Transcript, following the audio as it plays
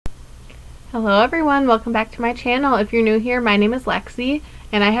Hello everyone, welcome back to my channel. If you're new here, my name is Lexi,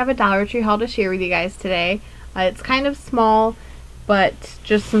 and I have a Dollar Tree haul to share with you guys today. It's kind of small, but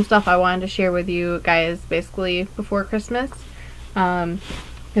just some stuff I wanted to share with you guys basically before Christmas.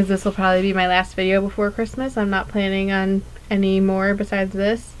 Because this will probably be my last video before Christmas. I'm not planning on any more besides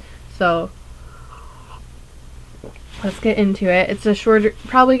this. So let's get into it. It's a shorter,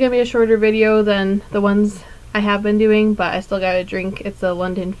 probably going to be a shorter video than the ones I have been doing, but I still got a drink. It's a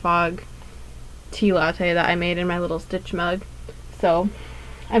London Fog tea latte that I made in my little Stitch mug. So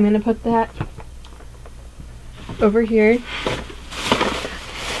I'm going to put that over here.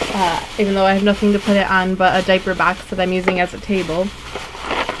 Even though I have nothing to put it on but a diaper box that I'm using as a table.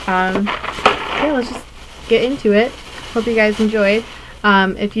 Yeah, let's just get into it. Hope you guys enjoyed.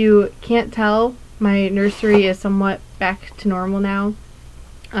 If you can't tell, my nursery is somewhat back to normal now.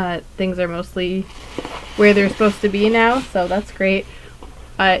 Things are mostly where they're supposed to be now, so that's great.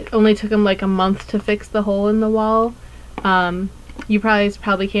 It only took them like a month to fix the hole in the wall. You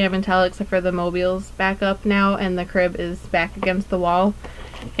probably can't even tell except for the mobile's back up now and the crib is back against the wall.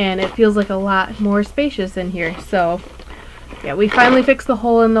 And it feels like a lot more spacious in here. So yeah, we finally fixed the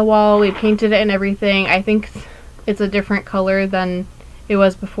hole in the wall. We painted it and everything. I think it's a different color than it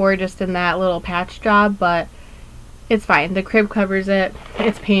was before, just in that little patch job, but it's fine. The crib covers it.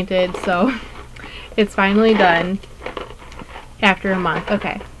 It's painted, so it's finally done. After a month.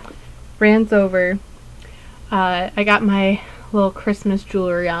 Okay, rant's over. I got my little Christmas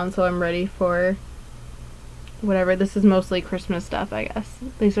jewelry on, so I'm ready for whatever. This is mostly Christmas stuff, I guess.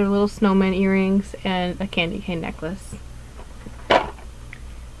 These are little snowman earrings and a candy cane necklace.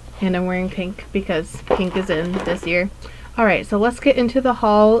 And I'm wearing pink because pink is in this year. Alright, so let's get into the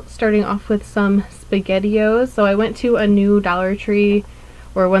haul, starting off with some SpaghettiOs. So I went to a new Dollar Tree,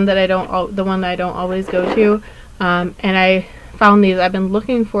 or one that the one that I don't always go to, and I found these. I've been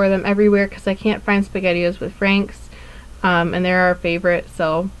looking for them everywhere because I can't find SpaghettiOs with Frank's, and they're our favorite,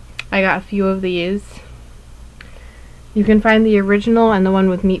 so I got a few of these. You can find the original and the one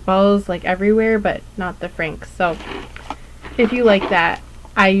with meatballs like everywhere, but not the Frank's. So if you like that,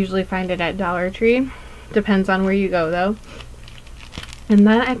 I usually find it at Dollar Tree. Depends on where you go though. And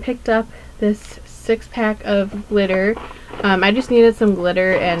then I picked up this 6-pack of glitter. I just needed some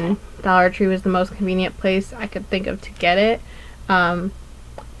glitter, and Dollar Tree was the most convenient place I could think of to get it. I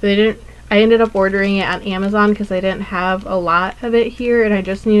ended up ordering it on Amazon because I didn't have a lot of it here, and I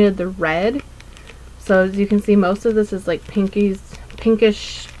just needed the red. So as you can see, most of this is like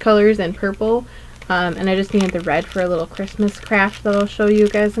pinkish colors and purple, and I just needed the red for a little Christmas craft that I'll show you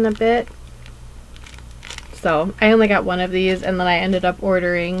guys in a bit. So I only got one of these, and then I ended up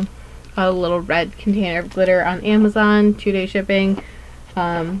ordering a little red container of glitter on Amazon, 2-day shipping,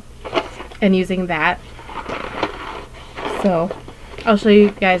 and using that. So I'll show you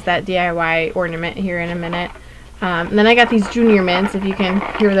guys that DIY ornament here in a minute. And then I got these Junior Mints, if you can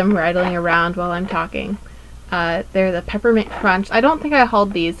hear them rattling around while I'm talking. They're the Peppermint Crunch. I don't think I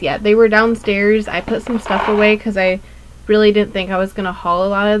hauled these yet. They were downstairs. I put some stuff away because I really didn't think I was going to haul a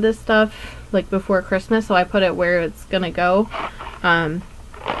lot of this stuff like before Christmas, so I put it where it's going to go.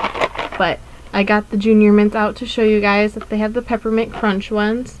 But I got the Junior Mints out to show you guys that they have the Peppermint Crunch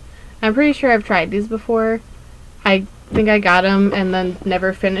ones. I'm pretty sure I've tried these before. I think I got them and then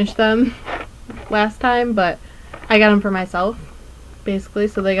never finished them last time, but I got them for myself basically.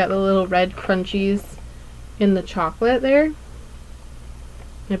 So they got the little red crunchies in the chocolate there.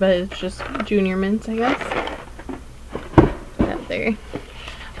 I bet it's just Junior Mints, I guess. That there.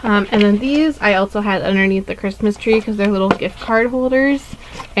 And then these I also had underneath the Christmas tree because they're little gift card holders,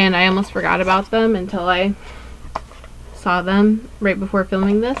 and I almost forgot about them until I saw them right before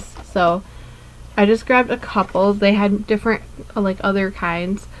filming this. So I just grabbed a couple. They had different like other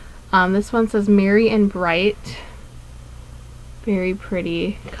kinds. This one says Merry and Bright. Very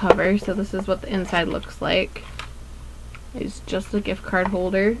pretty cover. So this is what the inside looks like. It's just a gift card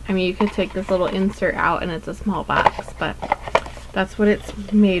holder. I mean, you could take this little insert out and it's a small box, but that's what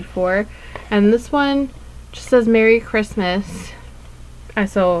it's made for. And this one just says Merry Christmas.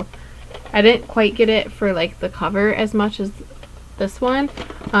 So I didn't quite get it for like the cover as much as this one,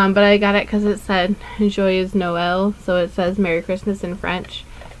 but I got it because it said Joyeux Noël, so it says Merry Christmas in French,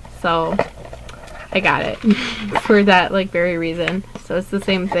 so I got it for that like very reason. So it's the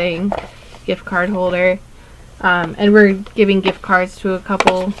same thing, gift card holder, and we're giving gift cards to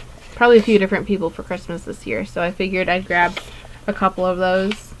probably a few different people for Christmas this year, so I figured I'd grab a couple of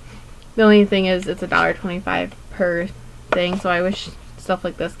those. The only thing is it's $1.25 per thing, so I wish stuff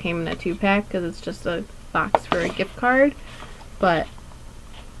like this came in a 2-pack because it's just a box for a gift card. But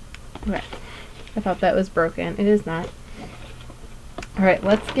okay, I thought that was broken. It is not. Alright,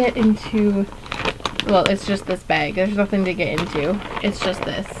 let's get into, well, it's just this bag. There's nothing to get into. It's just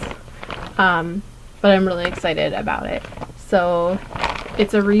this. But I'm really excited about it. So,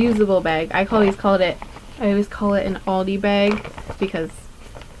 it's a reusable bag. I always call it an Aldi bag because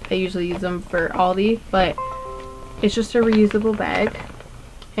I usually use them for Aldi, but it's just a reusable bag.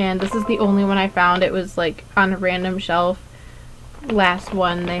 And this is the only one I found. It was like on a random shelf, last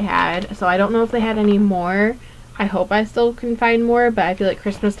one they had. So I don't know if they had any more. I hope I still can find more, but I feel like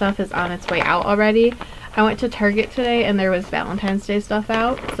Christmas stuff is on its way out already. I went to Target today and there was Valentine's Day stuff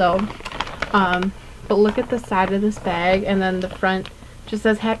out. So, but look at the side of this bag, and then the front just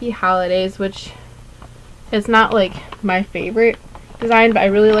says Happy Holidays, which is not like my favorite design, but I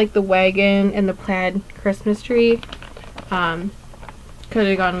really like the wagon and the plaid Christmas tree. Could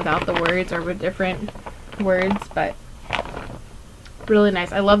have gone without the words or with different words, but really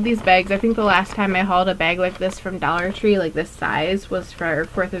nice. I love these bags. I think the last time I hauled a bag like this from Dollar Tree, like this size, was for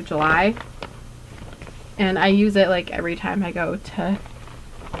 4th of July. And I use it like every time I go to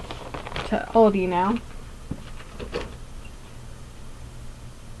Aldi now.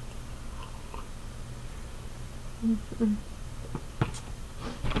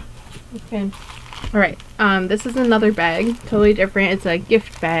 Okay. Alright, this is another bag, totally different. It's a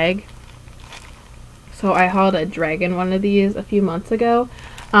gift bag. So I hauled a dragon one of these a few months ago,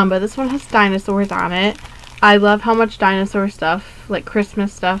 but this one has dinosaurs on it. I love how much dinosaur stuff, like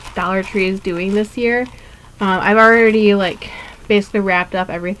Christmas stuff, Dollar Tree is doing this year. I've already like basically wrapped up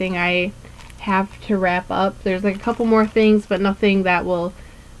everything I have to wrap up. There's like a couple more things, but nothing that will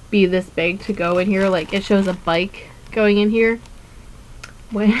be this big to go in here. Like it shows a bike going in here.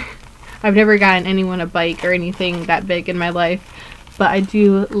 When I've never gotten anyone a bike or anything that big in my life, but I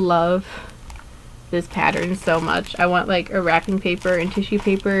do love this pattern so much. I want like a wrapping paper and tissue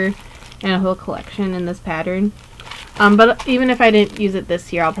paper and a whole collection in this pattern. But even if I didn't use it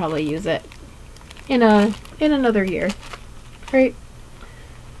this year, I'll probably use it in another year. Right?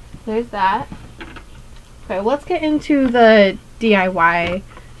 There's that. Okay, let's get into the DIY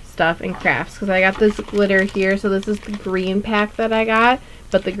stuff and crafts, because I got this glitter here. So this is the green pack that I got,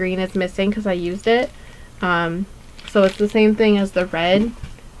 but the green is missing because I used it. So it's the same thing as the red,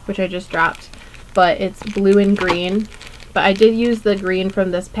 which I just dropped, but it's blue and green. But I did use the green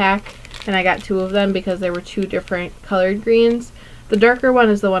from this pack, and I got 2 of them because there were 2 different colored greens. The darker one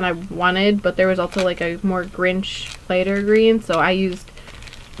is the one I wanted, but there was also like a more Grinch lighter green, so I used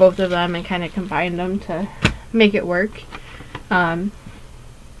both of them and kind of combined them to make it work. So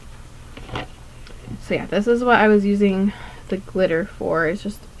yeah, this is what I was using the glitter for. It's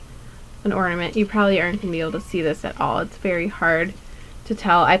just an ornament. You probably aren't going to be able to see this at all. It's very hard to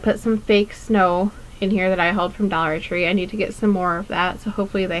tell. I put some fake snow in here that I hauled from Dollar Tree. I need to get some more of that, so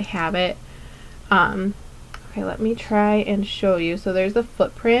hopefully they have it. Okay, let me try and show you. So there's the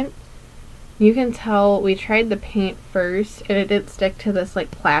footprint. You can tell we tried the paint first and it didn't stick to this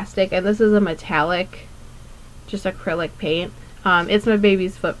like plastic, and this is a metallic, just acrylic paint. It's my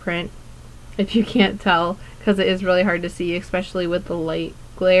baby's footprint, if you can't tell, because it is really hard to see, especially with the light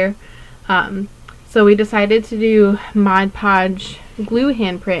glare. So we decided to do Mod Podge glue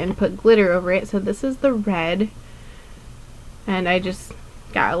handprint and put glitter over it. So this is the red, and I just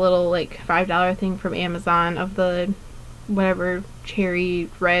got a little like $5 thing from Amazon of the whatever cherry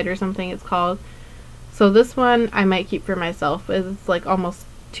red or something it's called. So this one I might keep for myself. It's like almost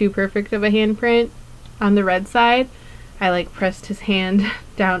too perfect of a handprint on the red side. I like pressed his hand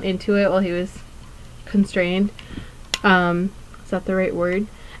down into it while he was constrained. Is that the right word?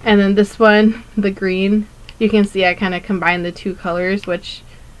 And then this one, the green, you can see I kind of combined the 2 colors, which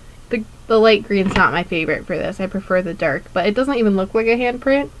the light green's not my favorite for this. I prefer the dark, but it doesn't even look like a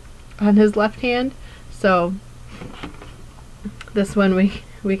handprint on his left hand. So this one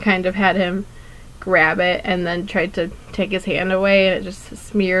we kind of had him grab it and then tried to take his hand away, and it just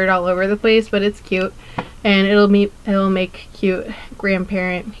smeared all over the place, but it's cute. And it'll make cute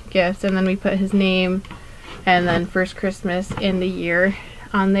grandparent gifts. And then we put his name and then first Christmas in the year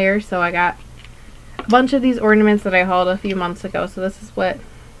on there. So I got a bunch of these ornaments that I hauled a few months ago. So this is what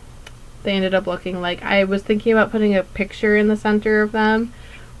they ended up looking like. I was thinking about putting a picture in the center of them,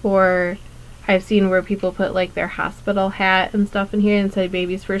 or I've seen where people put like their hospital hat and stuff in here and say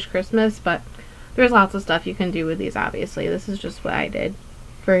baby's first Christmas, but there's lots of stuff you can do with these, obviously. This is just what I did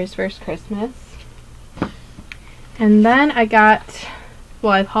for his first Christmas. And then I got,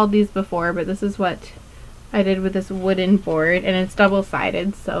 well, I've hauled these before, but this is what I did with this wooden board, and it's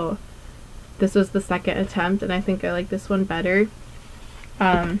double-sided, so this was the second attempt, and I think I like this one better.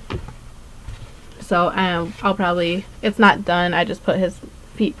 So I'll probably, it's not done, I just put his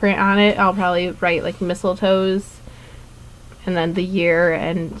feet print on it. I'll probably write like mistletoes and then the year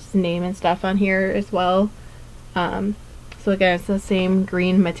and name and stuff on here as well. So again, it's the same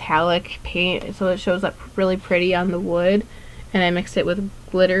green metallic paint, so it shows up really pretty on the wood, and I mixed it with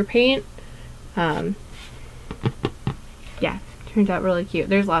glitter paint. Yeah, turned out really cute.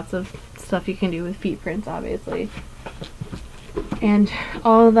 There's lots of stuff you can do with feet prints, obviously, and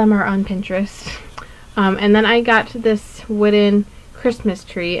all of them are on Pinterest. And then I got this wooden Christmas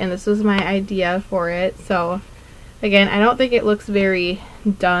tree, and this was my idea for it. So again, I don't think it looks very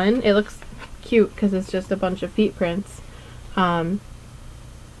done. It looks cute because it's just a bunch of feet prints.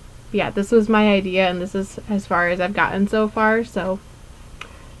 Yeah, this was my idea, and this is as far as I've gotten so far, so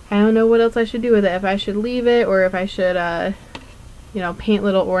I don't know what else I should do with it. If I should leave it, or if I should you know, paint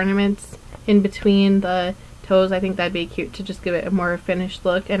little ornaments in between the toes. I think that'd be cute to just give it a more finished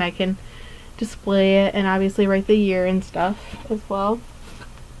look, and I can display it and obviously write the year and stuff as well.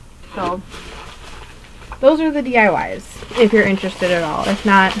 So those are the DIYs if you're interested at all. If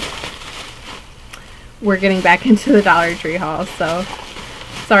not, we're getting back into the Dollar Tree haul, so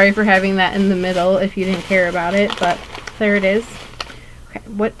sorry for having that in the middle if you didn't care about it, but there it is. Okay,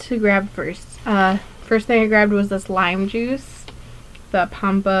 what to grab first? First thing I grabbed was this lime juice, the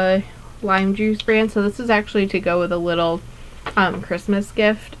Pampa lime juice brand. So this is actually to go with a little Christmas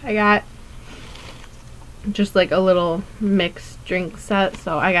gift I got, just like a little mixed drink set,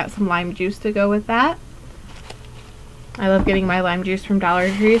 so I got some lime juice to go with that. I love getting my lime juice from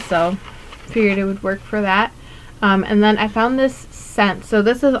Dollar Tree, so figured it would work for that. And then I found this scent. So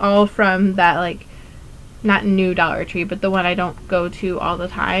this is all from that, like, not new Dollar Tree, but the one I don't go to all the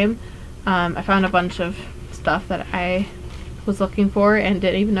time. I found a bunch of stuff that I was looking for and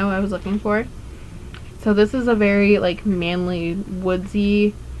didn't even know I was looking for. So this is a very, like, manly,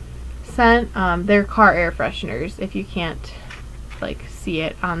 woodsy scent. They're car air fresheners, if you can't, like, see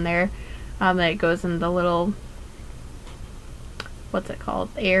it on there. That goes in the little, what's it called?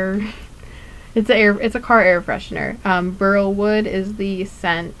 Air. It's a car air freshener. Burlwood is the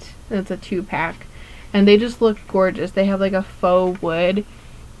scent. It's a 2-pack. And they just look gorgeous. They have like a faux wood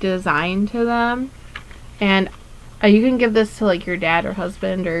design to them. And you can give this to like your dad or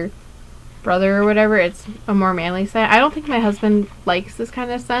husband or brother or whatever. It's a more manly scent. I don't think my husband likes this kind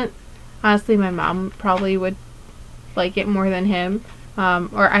of scent. Honestly, my mom probably would like it more than him.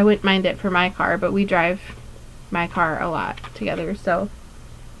 Or I wouldn't mind it for my car, but we drive my car a lot together, so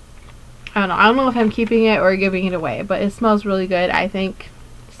I don't know if I'm keeping it or giving it away, but it smells really good, I think.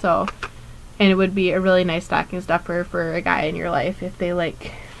 So, and it would be a really nice stocking stuffer for a guy in your life if they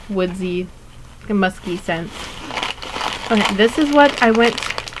like woodsy, musky scents. Okay, this is what I went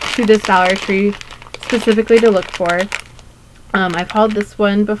to this Dollar Tree specifically to look for. I've hauled this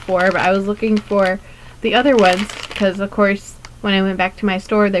one before, but I was looking for the other ones because, of course, when I went back to my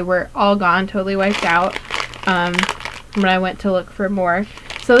store, they were all gone, totally wiped out. When I went to look for more.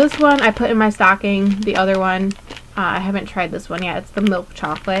 So this one I put in my stocking. The other one, I haven't tried this one yet. It's the milk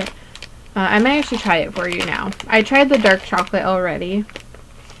chocolate. I might actually try it for you now. I tried the dark chocolate already.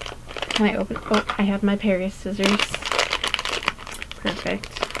 Can I open? Oh, I have my pair of scissors. Perfect.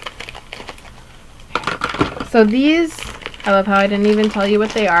 So these, I love how I didn't even tell you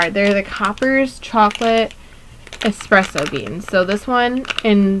what they are. They're the Copper's chocolate espresso beans. So this one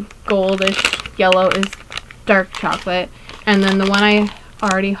in goldish yellow is dark chocolate, and then the one I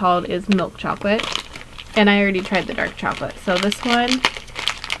already hauled is milk chocolate, and I already tried the dark chocolate. So this one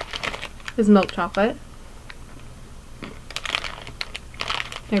is milk chocolate.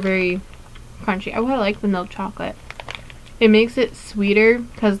 They're very crunchy. Oh, I like the milk chocolate. It makes it sweeter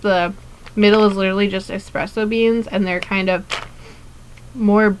because the middle is literally just espresso beans, and they're kind of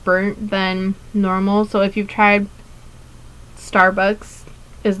more burnt than normal. So if you've tried Starbucks,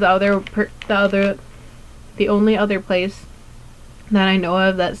 is the only other place that I know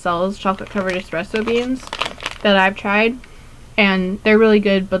of that sells chocolate covered espresso beans that I've tried, and they're really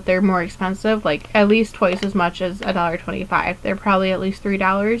good, but they're more expensive, like at least twice as much as $1.25. They're probably at least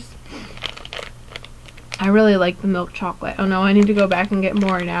 $3. I really like the milk chocolate. Oh no, I need to go back and get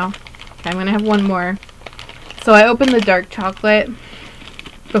more now. Okay, I'm gonna have one more. So I opened the dark chocolate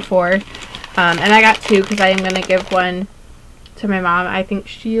before, and I got two because I am gonna give one to my mom. I think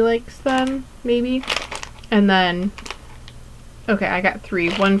she likes them, maybe. And then, okay, I got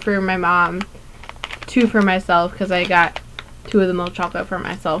 3. 1 for my mom, 2 for myself because I got 2 of the milk chocolate for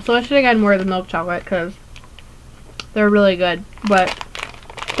myself. So I should have gotten more of the milk chocolate because they're really good. But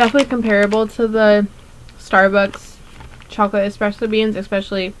definitely comparable to the Starbucks chocolate espresso beans,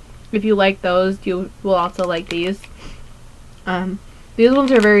 especially if you like those, you will also like these. These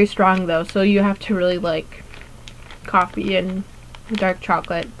ones are very strong though, so you have to really like coffee and dark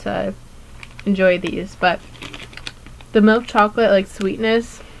chocolate to enjoy these, but The milk chocolate, like,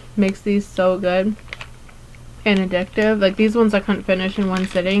 sweetness makes these so good and addictive. Like, these ones I couldn't finish in one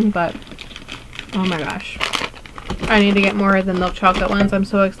sitting, but oh my gosh. I need to get more of the milk chocolate ones. I'm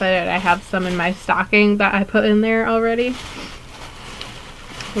so excited. I have some in my stocking that I put in there already.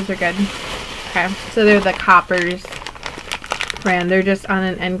 Those are good. Okay, so they're the Coppers brand. They're just on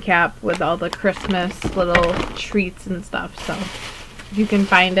an end cap with all the Christmas little treats and stuff. So if you can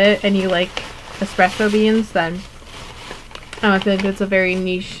find it and you like espresso beans, then I think it's a very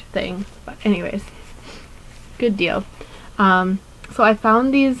niche thing. But anyways, good deal. So I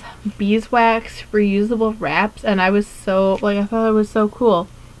found these beeswax reusable wraps, and I was so, like, I thought it was so cool.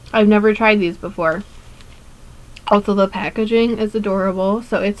 I've never tried these before. Also, the packaging is adorable.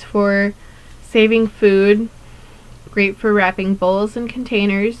 So it's for saving food, great for wrapping bowls and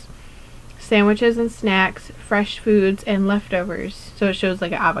containers, sandwiches and snacks, fresh foods, and leftovers. So it shows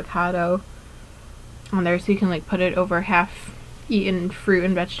like an avocado on there, so you can like put it over half-eaten fruit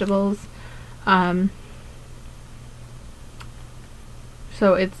and vegetables.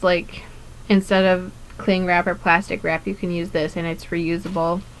 So it's like, instead of cling wrap or plastic wrap, you can use this, and it's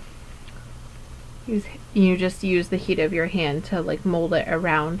reusable. You just use the heat of your hand to like mold it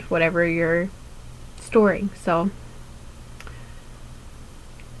around whatever you're storing. So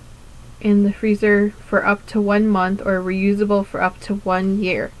in the freezer for up to 1 month, or reusable for up to 1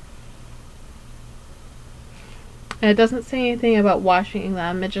 year. And it doesn't say anything about washing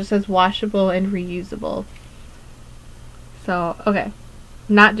them. It just says washable and reusable. So, okay.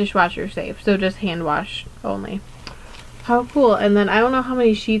 Not dishwasher safe, so just hand wash only. How cool. And then I don't know how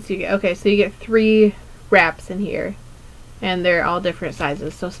many sheets you get. Okay, so you get 3 wraps in here, and they're all different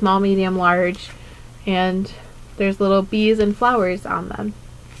sizes. So small, medium, large, and there's little bees and flowers on them.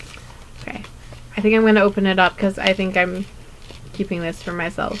 Okay, I think I'm going to open it up because I think I'm keeping this for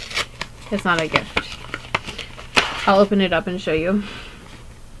myself. It's not a gift. I'll open it up and show you.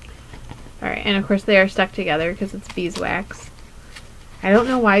 Alright, and of course they are stuck together because it's beeswax. I don't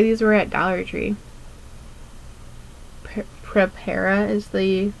know why these were at Dollar Tree. Prepara is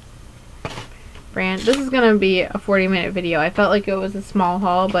the brand. This is going to be a 40-minute video. I felt like it was a small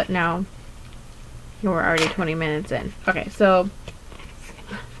haul, but now we're already 20 minutes in. Okay, so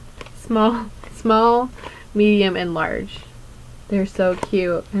small, medium, and large. They're so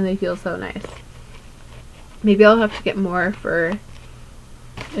cute, and they feel so nice. Maybe I'll have to get more for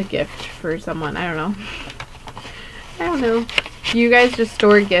a gift for someone. I don't know. I don't know. Do you guys just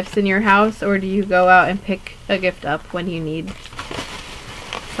store gifts in your house, or do you go out and pick a gift up when you need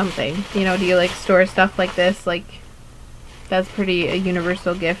something? You know, do you like store stuff like this? Like, that's pretty a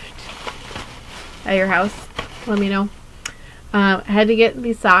universal gift at your house? Let me know. I had to get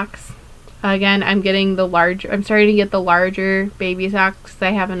these socks. Again, I'm getting the larger, I'm starting to get the larger baby socks.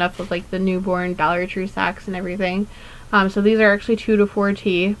 I have enough of like the newborn Dollar Tree socks and everything. So these are actually 2 to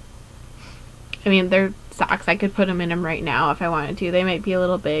 4T. I mean, they're socks. I could put them in them right now if I wanted to. They might be a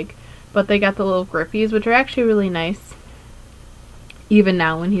little big, but they got the little grippies, which are actually really nice. Even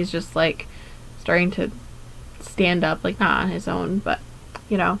now when he's just like starting to stand up, like not on his own, but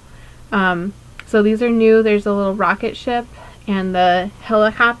you know. So these are new. There's a little rocket ship and the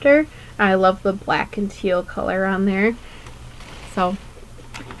helicopter. I love the black and teal color on there. So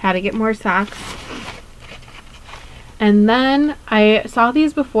had to get more socks. And then I saw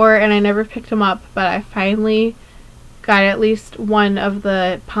these before and I never picked them up, but I finally got at least one of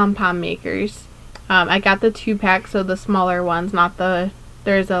the pom-pom makers. I got the 2-pack, so the smaller ones, not the,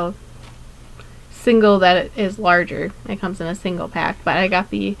 there's a single that is larger. It comes in a single pack, but I got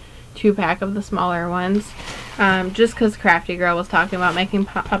the 2-pack of the smaller ones. Just because Crafty Girl was talking about making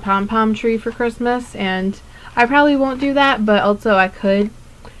a pom-pom tree for Christmas, and I probably won't do that, but also I could,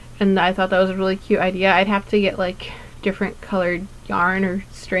 and I thought that was a really cute idea. I'd have to get like different colored yarn or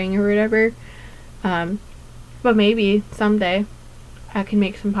string or whatever, but maybe someday I can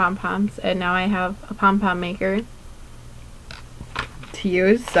make some pom-poms, and now I have a pom-pom maker to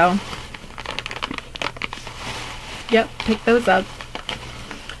use. So yep, pick those up.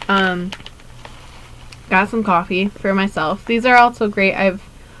 Got some coffee for myself. These are also great. I've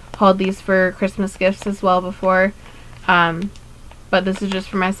hauled these for Christmas gifts as well before, but this is just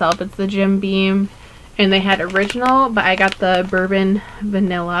for myself. It's the Jim Beam, and they had original, but I got the bourbon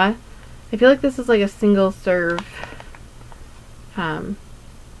vanilla. I feel like this is like a single serve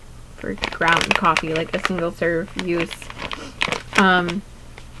for ground coffee, like a single serve use.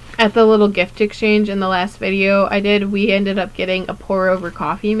 At the little gift exchange in the last video I did, we ended up getting a pour over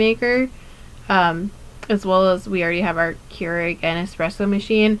coffee maker, as well as we already have our Keurig and espresso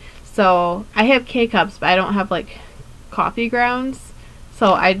machine. So I have K-cups, but I don't have like coffee grounds,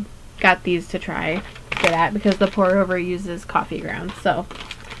 so I got these to try. good at because the pour over uses coffee grounds. So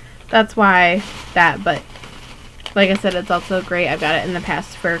that's why that, but like I said, it's also great. I've got it in the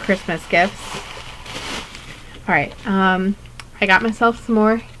past for Christmas gifts. Alright, I got myself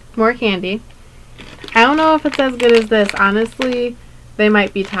some more candy. I don't know if it's as good as this. Honestly, they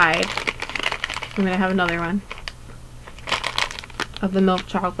might be tied. I'm gonna have another one of the milk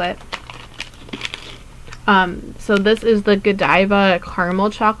chocolate. So this is the Godiva caramel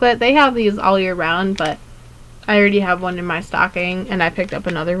chocolate. They have these all year round, but I already have one in my stocking, and I picked up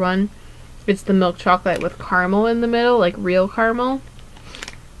another one. It's the milk chocolate with caramel in the middle, like real caramel.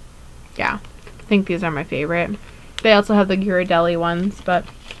 Yeah, I think these are my favorite. They also have the Ghirardelli ones, but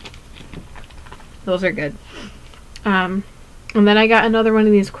those are good. And then I got another one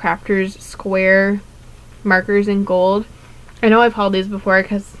of these Crafters square markers in gold. I know I've hauled these before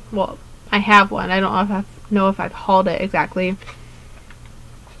because, well, I have one. I don't know if I've hauled it exactly.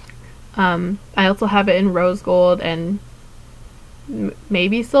 I also have it in rose gold and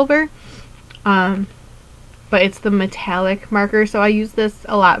maybe silver. But it's the metallic marker, so I used this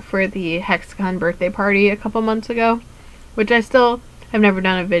a lot for the Hexagon birthday party a couple months ago, which I still have never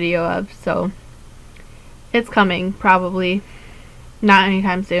done a video of, so it's coming, probably not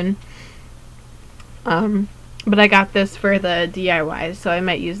anytime soon. But I got this for the DIYs, so I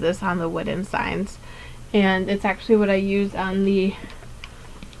might use this on the wooden signs. And it's actually what I use on the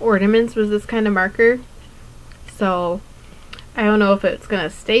ornaments, was this kind of marker. So I don't know if it's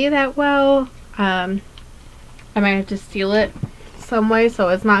gonna stay that well. I might have to seal it some way so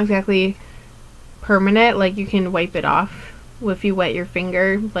it's not exactly permanent. Like, you can wipe it off if you wet your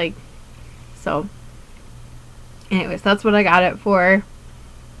finger, like so. Anyways, that's what I got it for.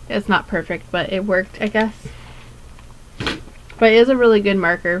 It's not perfect, but it worked, I guess. But it is a really good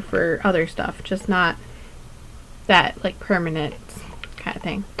marker for other stuff, just not that like permanent kind of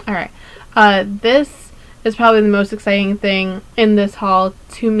thing. Alright, this is probably the most exciting thing in this haul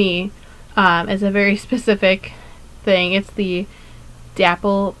to me. It's a very specific thing. It's the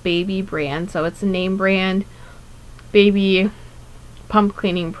Dapple Baby brand, so it's a name brand baby pump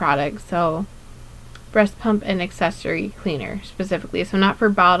cleaning product. So breast pump and accessory cleaner specifically, so not for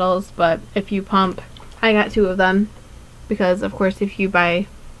bottles, but if you pump. I got 2 of them because of course if you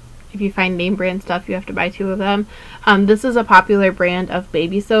find name brand stuff you have to buy 2 of them. This is a popular brand of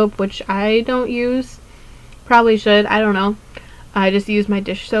baby soap, which I don't use. Probably should, I don't know. I just use my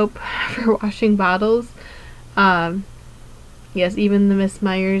dish soap for washing bottles. Yes, even the Miss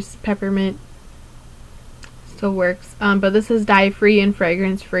Meyer's peppermint still works. But this is dye free and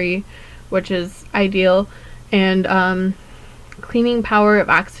fragrance free, which is ideal. And cleaning power of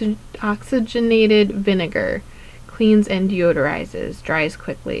oxygenated vinegar. Cleans and deodorizes. Dries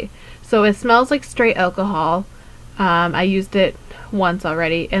quickly. So it smells like straight alcohol. I used it once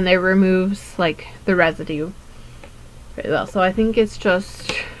already, and it removes like the residue very well. So I think it's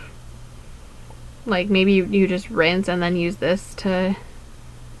just like maybe you just rinse and then use this to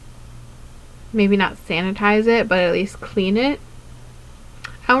maybe not sanitize it, but at least clean it.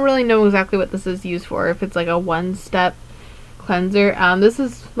 I don't really know exactly what this is used for, if it's like a one-step cleanser. This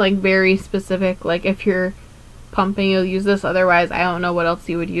is like very specific, like if you're pumping you'll use this, otherwise I don't know what else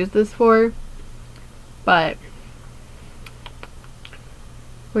you would use this for. But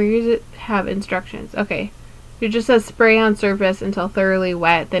where does it have instructions? Okay, it just says spray on surface until thoroughly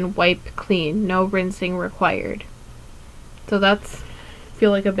wet, then wipe clean, no rinsing required. So that's, I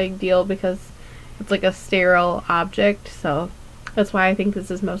feel like a big deal because it's like a sterile object, so that's why I think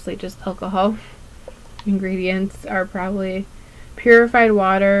this is mostly just alcohol. Ingredients are probably purified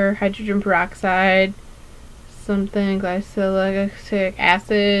water, hydrogen peroxide, something, glycolic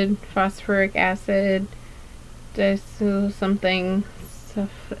acid, phosphoric acid, something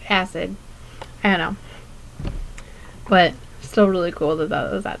acid. I don't know. But still really cool that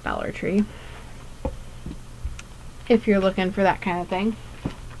that was at Dollar Tree, if you're looking for that kind of thing.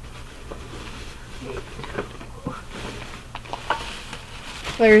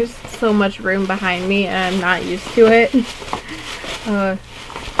 There's so much room behind me and I'm not used to it. I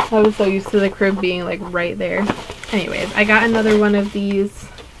was so used to the crib being like right there. Anyways, I got another one of these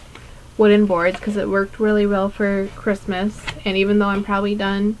wooden boards because it worked really well for Christmas, and even though I'm probably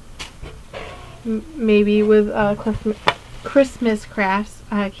done maybe with Christmas crafts,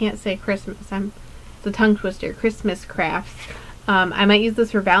 I can't say Christmas, it's a tongue twister, Christmas crafts, I might use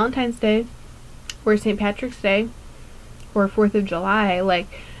this for Valentine's Day or St. Patrick's Day or 4th of July. Like,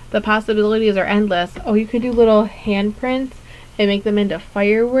 the possibilities are endless. Oh, you could do little handprints and make them into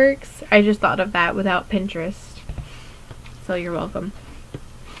fireworks. I just thought of that without Pinterest, so you're welcome.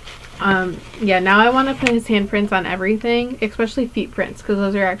 Yeah, now I want to put his handprints on everything, especially feet prints, because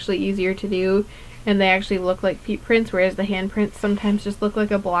those are actually easier to do and they actually look like feet prints, whereas the hand prints sometimes just look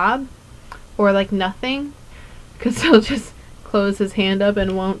like a blob or like nothing, because he'll just close his hand up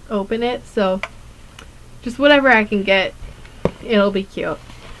and won't open it. So just whatever I can get, it'll be cute.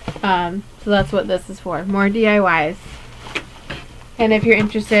 So that's what this is for, more DIYs. And if you're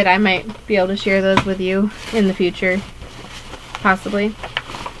interested, I might be able to share those with you in the future, possibly,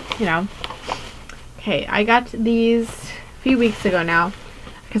 you know. Okay, I got these a few weeks ago now,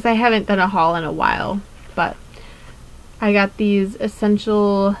 because I haven't done a haul in a while, but I got these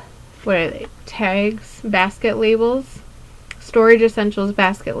essential, what are they, tags, basket labels, storage essentials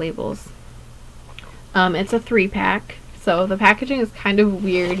basket labels. It's a 3-pack, so the packaging is kind of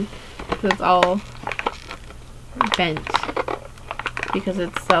weird, because it's all bent, because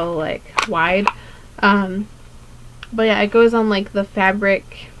it's so like wide. But yeah, it goes on like the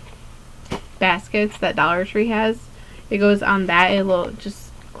fabric baskets that Dollar Tree has. It goes on that. It will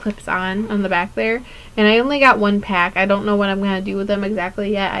just clips on the back there. And I only got 1 pack. I don't know what I'm going to do with them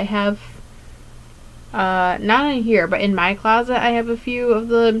exactly yet. I have, not in here, but in my closet, I have a few of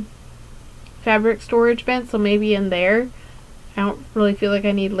the fabric storage bins, so maybe in there. I don't really feel like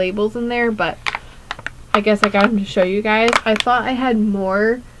I need labels in there, but I guess I got them to show you guys. I thought I had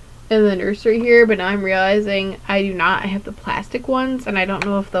more in the nursery here, but now I'm realizing I do not. I have the plastic ones, and I don't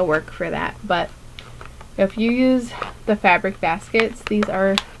know if they'll work for that. But if you use the fabric baskets, these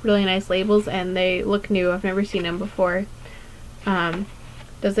are really nice labels, and they look new. I've never seen them before.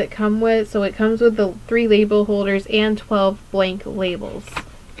 Does it come with, so it comes with the 3 label holders and 12 blank labels.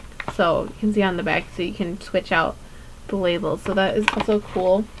 So you can see on the back, so you can switch out the labels. So that is also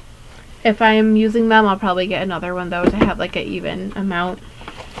cool. If I'm using them, I'll probably get another one though to have like an even amount.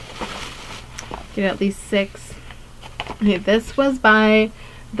 Get at least 6. Okay, this was by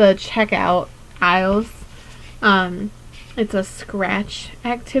the checkout aisles. It's a scratch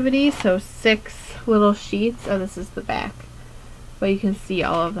activity, so 6 little sheets. Oh, this is the back, but you can see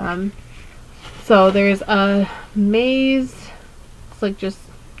all of them. So there's a maze. It's like just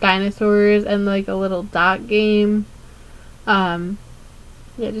dinosaurs and like a little dot game.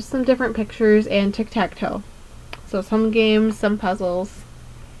 Yeah, just some different pictures and tic-tac-toe. So some games, some puzzles,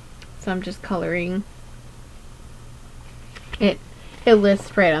 some just coloring. It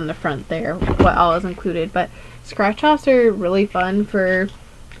lists right on the front there what all is included, but scratch-offs are really fun for,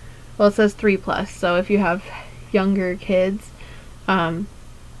 well, it says 3+, so if you have younger kids,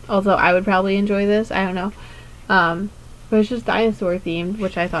 although I would probably enjoy this, I don't know, but it's just dinosaur themed,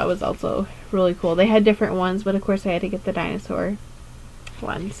 which I thought was also really cool. They had different ones, but of course I had to get the dinosaur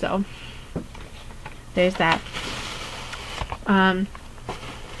one, so there's that.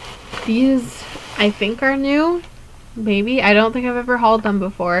 These I think are new, maybe. I don't think I've ever hauled them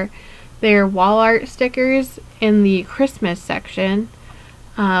before. They're wall art stickers in the Christmas section.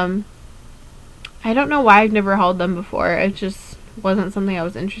 I don't know why I've never hauled them before. It just wasn't something I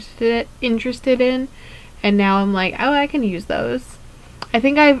was interested in, and now I'm like, oh, I can use those. I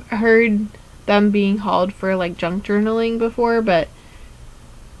think I've heard them being hauled for like junk journaling before, but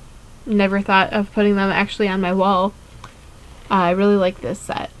never thought of putting them actually on my wall. I really like this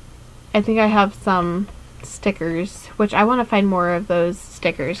set. I think I have some stickers, which I want to find more of those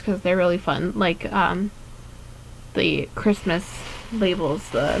stickers because they're really fun, like the Christmas labels,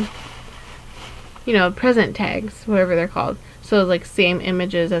 the, you know, present tags, whatever they're called. So like same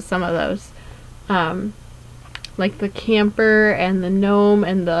images as some of those, like the camper and the gnome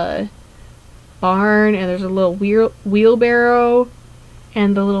and the barn, and there's a little wheelbarrow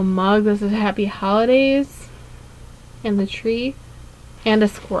and the little mug that says Happy Holidays, and the tree, and a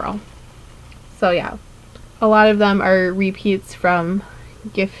squirrel. So yeah, a lot of them are repeats from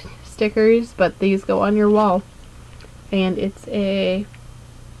gift stickers, but these go on your wall. And it's a,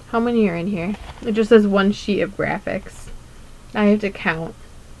 how many are in here? It just says 1 sheet of graphics. I have to count.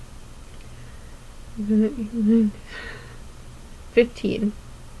 15.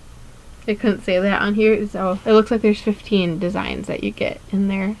 It couldn't say that on here, so it looks like there's 15 designs that you get in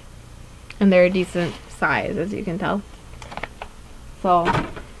there, and they're a decent size, as you can tell. So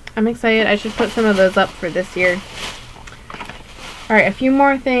I'm excited. I should put some of those up for this year. Alright, a few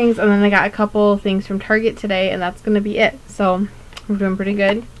more things, and then I got a couple things from Target today, and that's going to be it. So we're doing pretty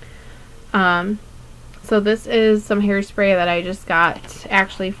good. So this is some hairspray that I just got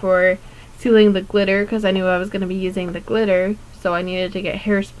actually for sealing the glitter, because I knew I was going to be using the glitter, so I needed to get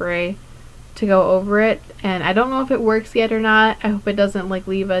hairspray to go over it, and I don't know if it works yet or not. I hope it doesn't like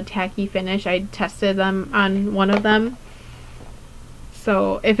leave a tacky finish. I tested them on one of them,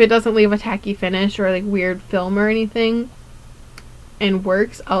 so if it doesn't leave a tacky finish or like weird film or anything and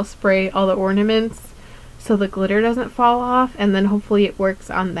works, I'll spray all the ornaments so the glitter doesn't fall off, and then hopefully it works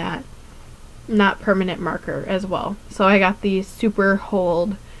on that. not permanent marker as well. So I got the Super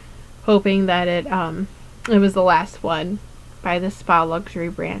Hold, hoping that it was the last one by the Spa Luxury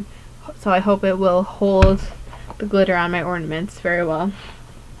brand. So I hope it will hold the glitter on my ornaments very well.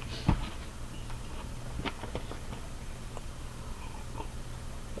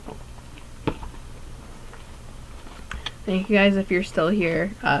 Thank you guys if you're still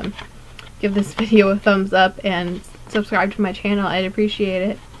here. Give this video a thumbs up and subscribe to my channel. I'd appreciate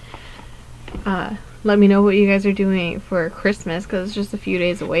it. Let me know what you guys are doing for Christmas, because it's just a few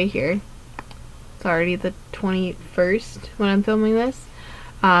days away here. It's already the 21st when I'm filming this.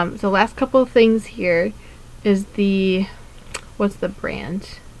 So last couple of things here is the, what's the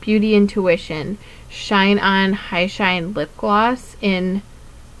brand? Beauty Intuition Shine On High Shine Lip Gloss in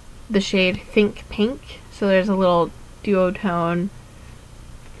the shade Think Pink. So there's a little duotone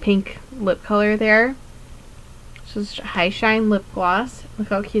pink lip color there. So it's a high shine lip gloss. Look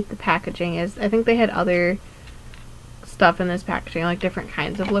how cute the packaging is. I think they had other stuff in this packaging, like different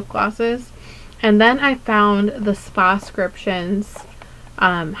kinds of lip glosses. And then I found the Spascriptions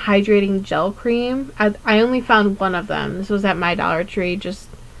hydrating gel cream. I only found one of them. This was at my Dollar Tree, just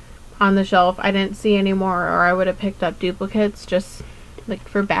on the shelf. I didn't see any more, or I would have picked up duplicates just like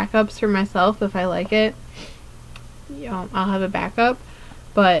for backups for myself if I like it. You know, I'll have a backup.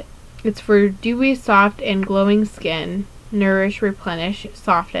 But it's for dewy, soft, and glowing skin. Nourish, replenish,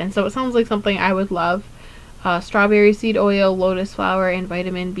 soften. So it sounds like something I would love. Strawberry seed oil, lotus flower, and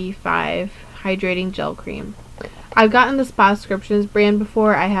vitamin B5 hydrating gel cream. I've gotten the Spascriptions brand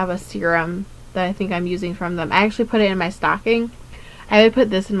before. I have a serum that I think I'm using from them. I actually put it in my stocking. I would put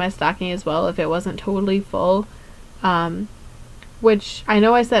this in my stocking as well if it wasn't totally full. Which I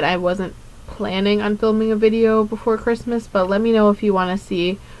know I said I wasn't planning on filming a video before Christmas, but let me know if you want to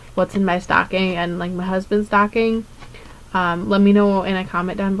see what's in my stocking and like my husband's stocking. Let me know in a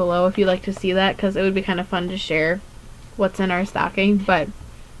comment down below if you'd like to see that, because it would be kind of fun to share what's in our stocking. But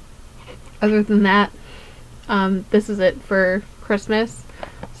other than that, this is it for Christmas.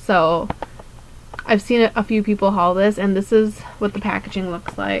 So I've seen a few people haul this, and this is what the packaging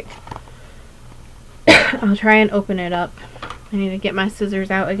looks like. I'll try and open it up. I need to get my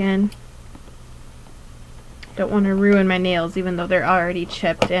scissors out again. Don't want to ruin my nails, even though they're already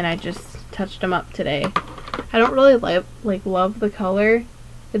chipped and I just touched them up today. I don't really love the color.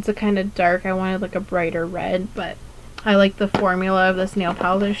 It's a kind of dark. I wanted like a brighter red, but I like the formula of this nail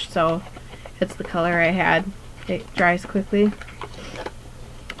polish, so it's the color I had. It dries quickly.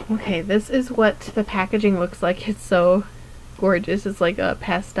 Okay, this is what the packaging looks like. It's so gorgeous. It's like a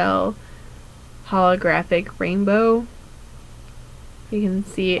pastel holographic rainbow. You can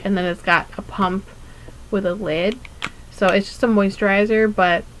see, and then it's got a pump with a lid. So it's just a moisturizer,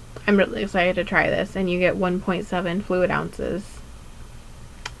 but I'm really excited to try this, and you get 1.7 fluid ounces.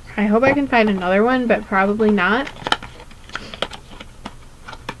 I hope I can find another one, but probably not.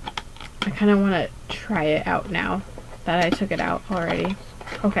 I kind of want to try it out now that I took it out already.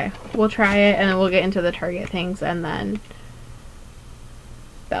 Okay, we'll try it, and then we'll get into the Target things, and then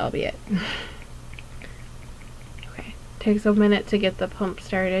that'll be it. Okay, takes a minute to get the pump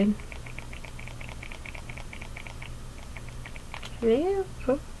started. Yeah.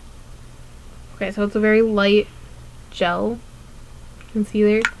 Oh. Okay, so it's a very light gel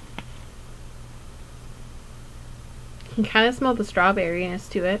concealer. You can kind of smell the strawberryness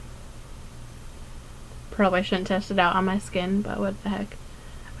to it. Probably shouldn't test it out on my skin, but what the heck.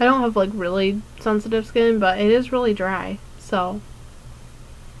 I don't have like really sensitive skin, but it is really dry, so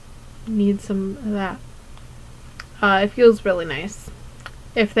need some of that. It feels really nice.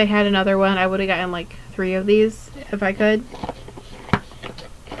 If they had another one, I would have gotten like 3 of these if I could.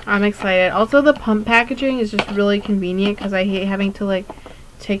 I'm excited. Also, the pump packaging is just really convenient, because I hate having to like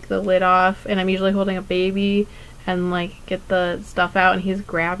take the lid off, and I'm usually holding a baby and like get the stuff out and he's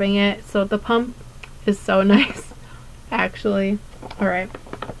grabbing it. So the pump is so nice, actually. Alright,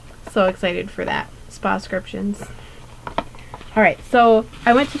 so excited for that. Spascriptions. Alright, so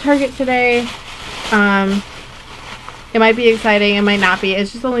I went to Target today. It might be exciting, it might not be.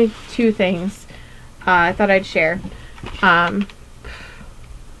 It's just only 2 things I thought I'd share.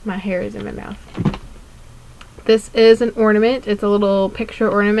 My hair is in my mouth. This is an ornament. It's a little picture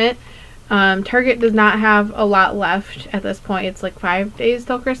ornament. Target does not have a lot left at this point. It's like 5 days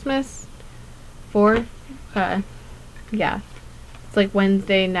till Christmas. 4? Yeah. It's like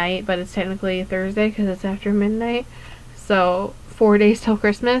Wednesday night, but it's technically Thursday because it's after midnight. So 4 days till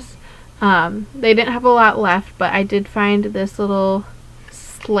Christmas. They didn't have a lot left, but I did find this little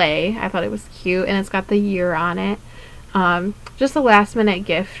sleigh. I thought it was cute, and it's got the year on it. Just a last minute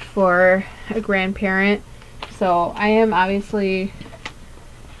gift for a grandparent. So I am obviously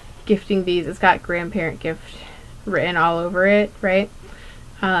gifting these. It's got grandparent gift written all over it, right?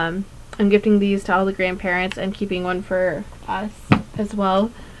 I'm gifting these to all the grandparents and keeping one for us as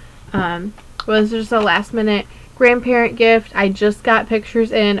well. Was just a last minute grandparent gift. I just got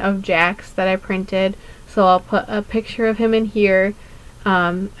pictures in of Jax that I printed, so I'll put a picture of him in here.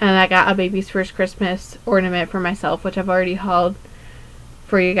 And I got a baby's first Christmas ornament for myself, which I've already hauled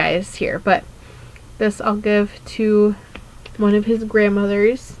for you guys here. But this I'll give to one of his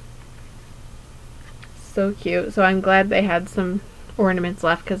grandmothers. So cute. So I'm glad they had some ornaments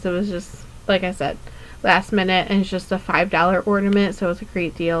left, because it was just, like I said, last minute, and it's just a $5 ornament, so it's a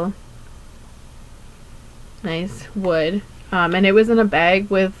great deal. Nice wood. And it was in a bag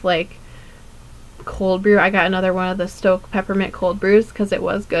with like cold brew. I got another one of the Stoke peppermint cold brews because it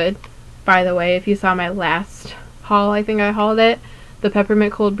was good. By the way, if you saw my last haul, I think I hauled it, the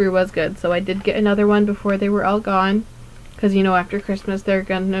peppermint cold brew was good. So I did get another one before they were all gone, because you know, after Christmas they're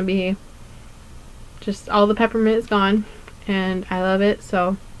gonna be just, all the peppermint is gone, and I love it,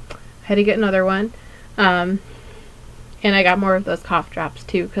 so I had to get another one. And I got more of those cough drops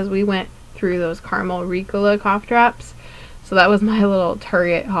too, because we went through those caramel Ricola cough drops. So that was my little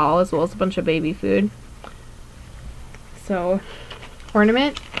Target haul, as well as a bunch of baby food. So,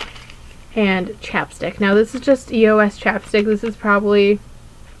 ornament and chapstick. Now this is just EOS chapstick. This is probably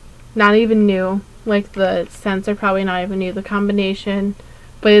not even new. Like, the scents are probably not even new. The combination,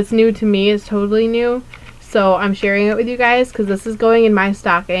 but it's new to me. It's totally new. So I'm sharing it with you guys because this is going in my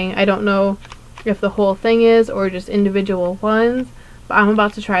stocking. I don't know if the whole thing is or just individual ones, but I'm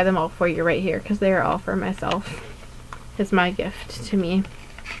about to try them all for you right here because they are all for myself. It's my gift to me.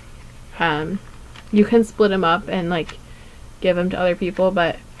 You can split them up and like give them to other people,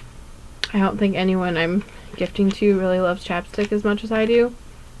 but I don't think anyone I'm gifting to really loves chapstick as much as I do.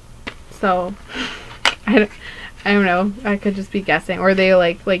 So I don't know. I could just be guessing, or they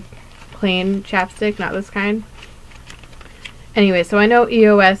like plain chapstick, not this kind. Anyway, so I know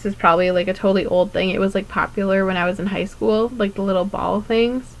EOS is probably like a totally old thing. It was like popular when I was in high school, like the little ball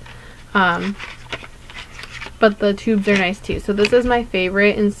things. But the tubes are nice too. So this is my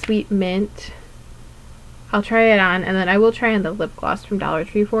favorite in Sweet Mint. I'll try it on, and then I will try on the lip gloss from Dollar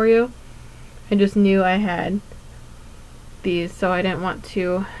Tree for you. I just knew I had these, so I didn't want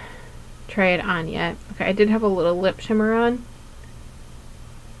to try it on yet. Okay, I did have a little lip shimmer on.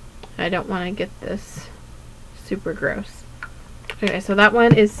 I don't want to get this super gross. Okay, so that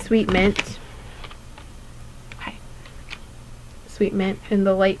one is Sweet Mint. Okay. Sweet Mint in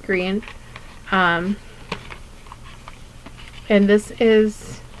the light green. And this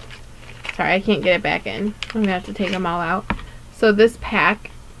is, sorry, I can't get it back in. I'm gonna have to take them all out. So this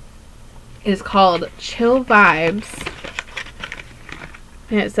pack is called Chill Vibes,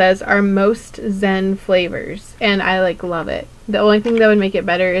 and it says our most zen flavors, and I like love it. The only thing that would make it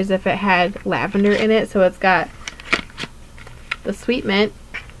better is if it had lavender in it. So it's got the Sweet Mint,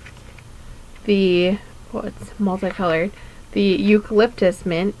 the, well, it's multicolored, the Eucalyptus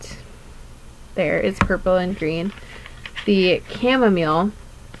Mint, there is purple and green, the Chamomile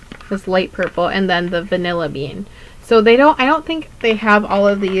is light purple, and then the Vanilla Bean. So they don't, I don't think they have all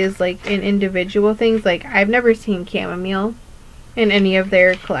of these like in individual things. Like, I've never seen chamomile in any of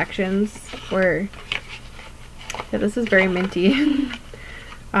their collections. Where, yeah, this is very minty.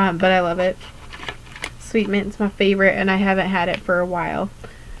 But I love it. Sweet Mint's my favorite, and I haven't had it for a while.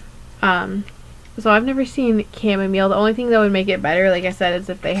 So I've never seen chamomile. The only thing that would make it better, like I said, is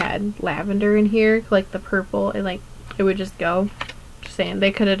if they had lavender in here, like the purple, and like it would just go. Just saying,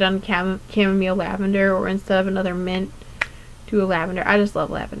 they could have done chamomile lavender, or instead of another mint, do a lavender. I just love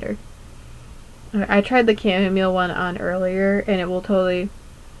lavender. I tried the chamomile one on earlier, and it will totally,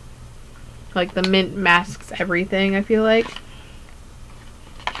 like, the mint masks everything, I feel like.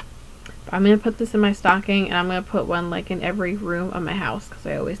 But I'm going to put this in my stocking, and I'm going to put one, like, in every room of my house, because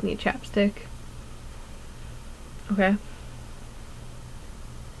I always need chapstick. Okay.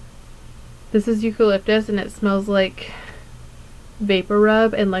 This is eucalyptus, and it smells like vapor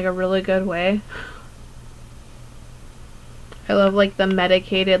rub in, like, a really good way. I love like the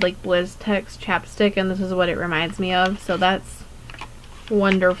medicated like BlizzTex chapstick, and this is what it reminds me of, so that's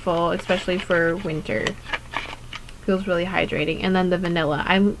wonderful, especially for winter. Feels really hydrating. And then the vanilla.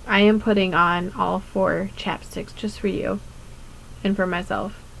 I am putting on all 4 chapsticks just for you and for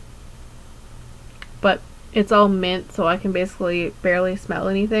myself. But it's all mint, so I can basically barely smell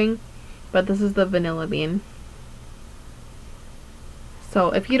anything. But this is the Vanilla Bean. So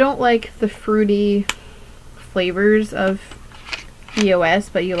if you don't like the fruity flavors of EOS,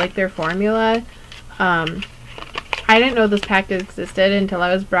 but you like their formula, I didn't know this pack existed until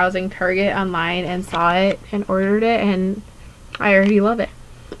I was browsing Target online and saw it and ordered it, and I already love it.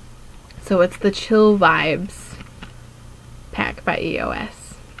 So it's the Chill Vibes pack by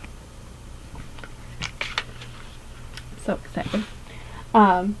EOS. So excited.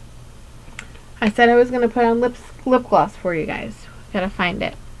 I said I was going to put on lip gloss for you guys. Gotta find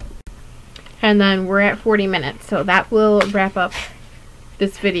it. And then we're at 40 minutes, so that will wrap up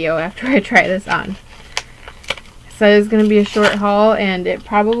this video after I try this on. So it's going to be a short haul, and it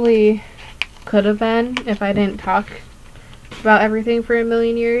probably could have been if I didn't talk about everything for a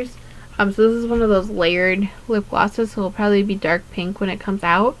million years. So this is one of those layered lip glosses, so it'll probably be dark pink when it comes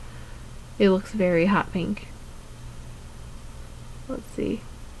out. It looks very hot pink. Let's see.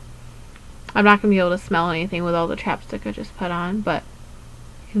 I'm not going to be able to smell anything with all the chapstick I just put on, but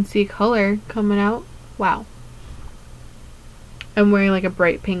you can see color coming out. Wow. I'm wearing like a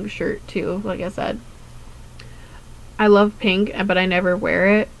bright pink shirt too, like I said. I love pink, but I never wear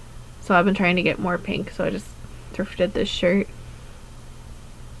it, so I've been trying to get more pink, so I just thrifted this shirt.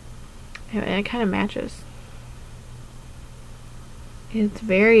 And it kind of matches. It's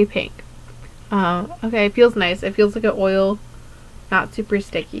very pink. Okay, it feels nice. It feels like an oil, not super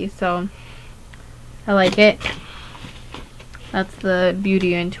sticky, so I like it. That's the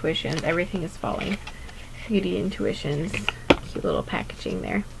Beauty Intuitions. Everything is falling. Beauty Intuitions. Cute little packaging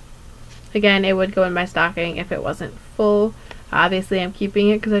there. Again, it would go in my stocking if it wasn't full. Obviously, I'm keeping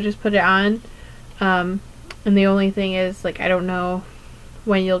it because I just put it on. And the only thing is, like, I don't know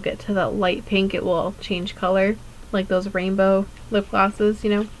when you'll get to the light pink, it will change color. Like those rainbow lip glosses,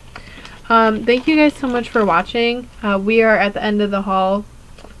 you know. Thank you guys so much for watching. We are at the end of the haul.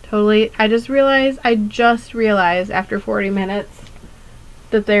 Totally. I just realized after 40 minutes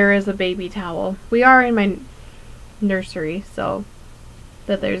that there is a baby towel. We are in my nursery, so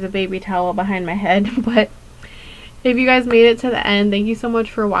that there's a baby towel behind my head. But if you guys made it to the end, thank you so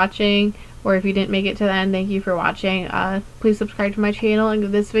much for watching. Or if you didn't make it to the end, thank you for watching. Please subscribe to my channel and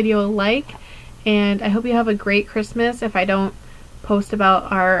give this video a like. And I hope you have a great Christmas if I don't post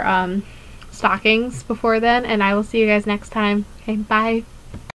about our stockings before then. And I will see you guys next time. Okay, bye.